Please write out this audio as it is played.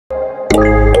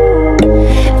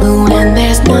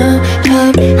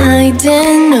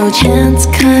chance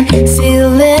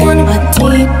concealing what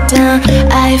deep down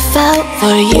I felt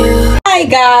for you. Hi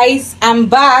guys, I'm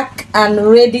back and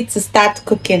ready to start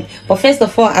cooking. But first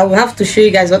of all, I will have to show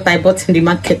you guys what I bought in the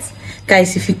market.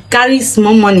 Guys, if you carry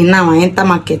small money now and enter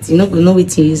market, you know what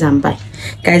to use and buy.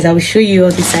 Guys, I will show you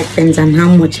all these items and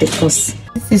how much it costs.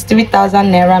 This is 3,000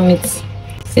 naira meat.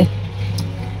 See,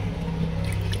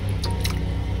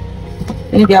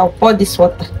 maybe I'll pour this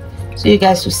water so you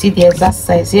guys will see the exact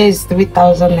size. Here is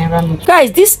 3,000 naira meat.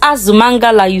 Guys, this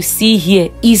azumangala you see here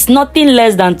is nothing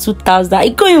less than 2,000. I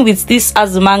go in with this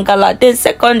azumangala. Then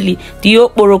secondly, the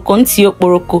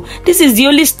okporoko. This is the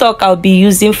only stock I'll be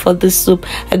using for the soup.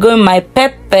 I go in my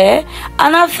pepper,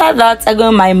 and after that I go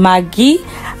in my Maggi.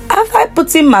 After I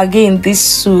put in Maggi in this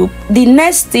soup, the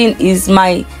next thing is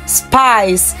my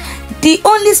spice. The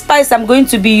only spice I'm going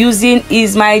to be using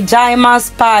is my Jaima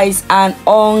spice and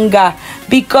onga,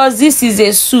 because this is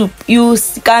a soup. You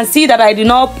can see that I did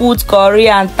not put curry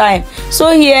and thyme.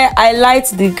 So here I light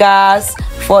the gas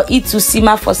for it to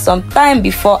simmer for some time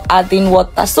before adding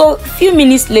water. So a few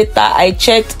minutes later I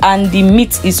checked and the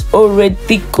meat is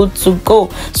already good to go.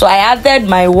 So I added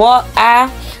my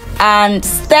water and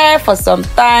stir for some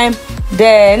time,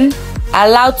 then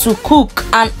allow to cook.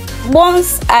 And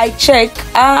once I check,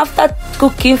 after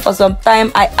cooking for some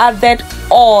time, I added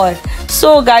oil.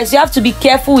 So guys, you have to be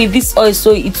careful with this oil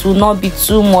so it will not be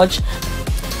too much.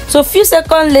 So a few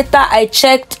seconds later I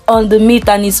checked on the meat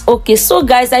and it's okay. So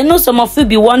guys, I know some of you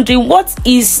be wondering, what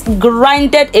is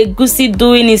grinded egusi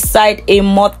doing inside a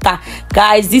mortar?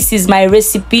 Guys, this is my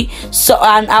recipe. So,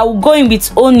 and I will go in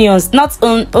with onions. Not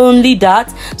only that,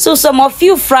 so some of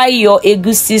you fry your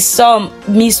egusi, some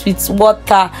mix with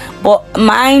water, but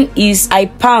mine is I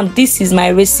pound. This is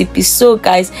my recipe. So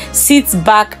guys, sit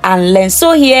back and learn.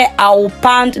 So here I will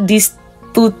pound this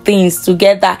two things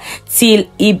together till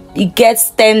it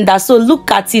gets tender. So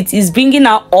look at it, it's bringing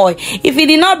out oil. If it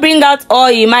did not bring out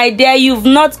oil, my dear, you've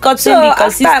not gotten the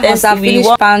consistency. Once I finish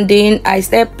pounding, I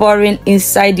start pouring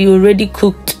inside the already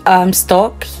cooked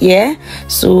stock here.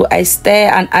 So I stir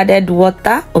and added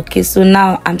water. Okay, so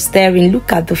now I'm stirring.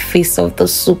 Look at the face of the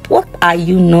soup. What are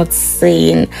you not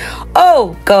saying?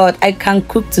 Oh God, I can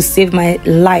cook to save my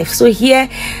life. So here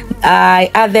I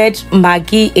added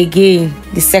Maggi again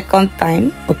the second time.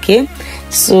 Okay,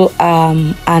 so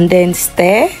and then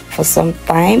stir for some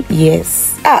time.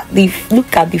 Yes,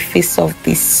 look at the face of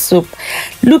this soup.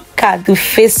 Look at the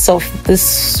face of this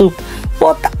soup.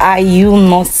 What are you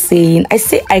not saying? I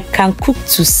say I can cook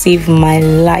to save my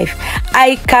life.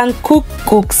 I can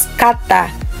cook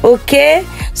scatter. Okay,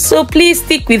 so please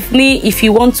stick with me if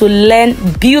you want to learn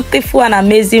beautiful and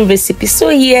amazing recipes. So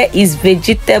here is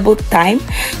vegetable time.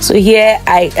 So here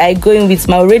I go in with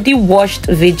my already washed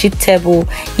vegetable.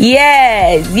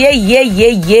 Yes,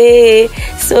 yeah.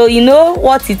 So you know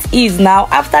what it is now.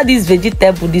 After this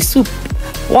vegetable, the soup,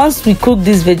 once we cook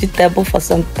this vegetable for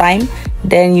some time,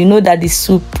 then you know that the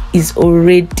soup is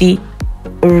already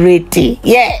ready.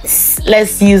 Yes,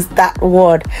 let's use that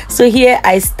word. So here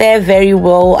I stir very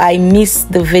well. I mix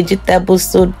the vegetables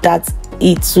so that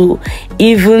it will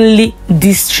evenly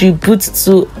distribute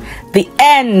to the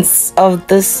ends of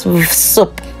this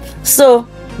soup. So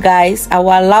guys, I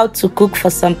will allow to cook for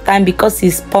some time because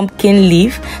it's pumpkin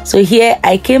leaf. So here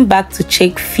I came back to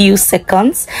check few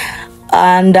seconds,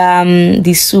 and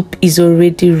the soup is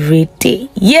already ready.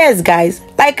 Yes guys,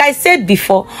 like I said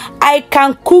before, I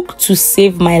can cook to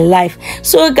save my life.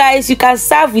 So guys, you can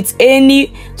serve with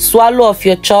any swallow of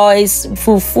your choice,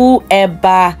 fufu,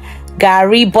 eba,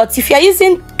 gari. But if you're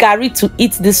using gari to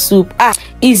eat the soup,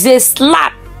 it's a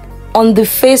slap on the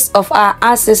face of our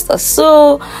ancestors.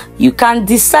 So you can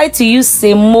decide to use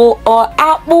semo or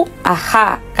apple.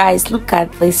 Guys, look at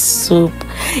this soup.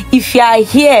 If you are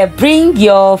here, bring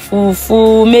your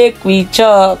fufu, make we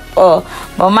chop.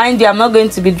 But mind you, I'm not going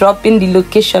to be dropping the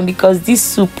location because this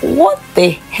soup, what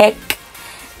the heck?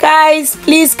 Guys,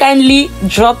 please kindly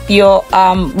drop your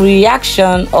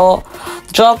reaction or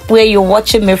drop where you're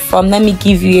watching me from. Let me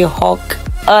give you a hug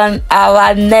on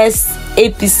our next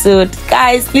episode.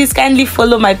 Guys, please kindly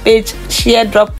follow my page, share, drop